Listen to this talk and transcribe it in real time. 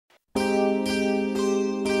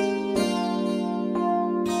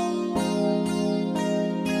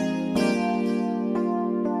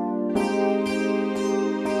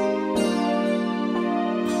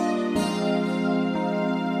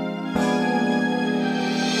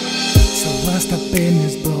what's the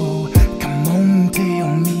business, bro? Come on,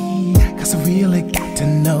 tell me, cause I really got to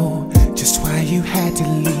know just why you had to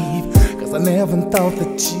leave. Cause I never thought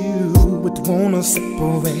that you would wanna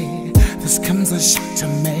separate. This comes a shock to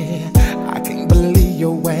me. I can't believe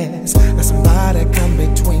your ass. There's somebody come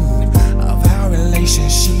between of our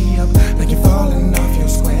relationship. Like you're falling off your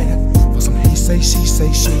square for some he say, she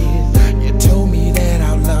say shit. You told me that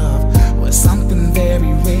our love was something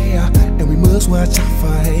very rare, and we must watch out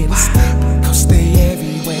for haters, cause they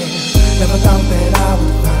everywhere. Never thought that I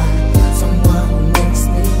would find someone who makes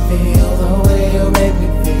me feel the way you make me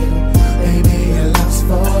feel. Baby, your love's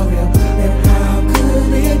for real. And how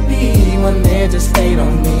could it be when they just hate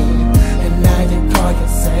on me, and now you call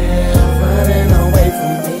yourself running away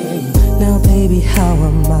from me? Now baby, how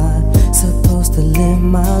am I supposed to live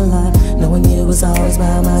my life, knowing you was always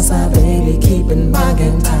by my side, baby, keeping my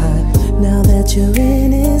game tight? Now that you're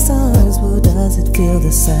in his arms, well, does it feel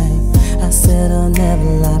the same? I said I'll never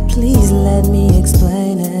lie, please let me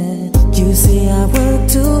explain it. You see, I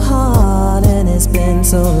worked too hard and it's been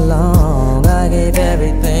so long. I gave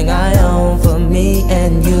everything I own for me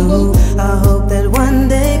and you. I hope that one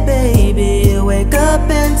day, baby, you'll wake up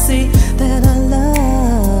and see that our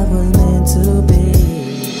love was meant to be.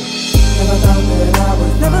 Never thought that I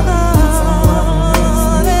would Never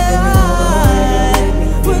thought that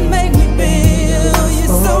I would make me feel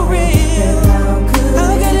you're so real. How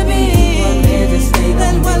could it be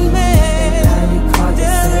that one man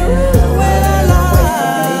when I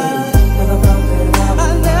lie?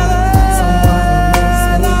 I never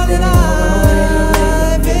thought that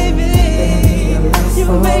I, baby, you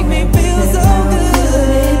make me feel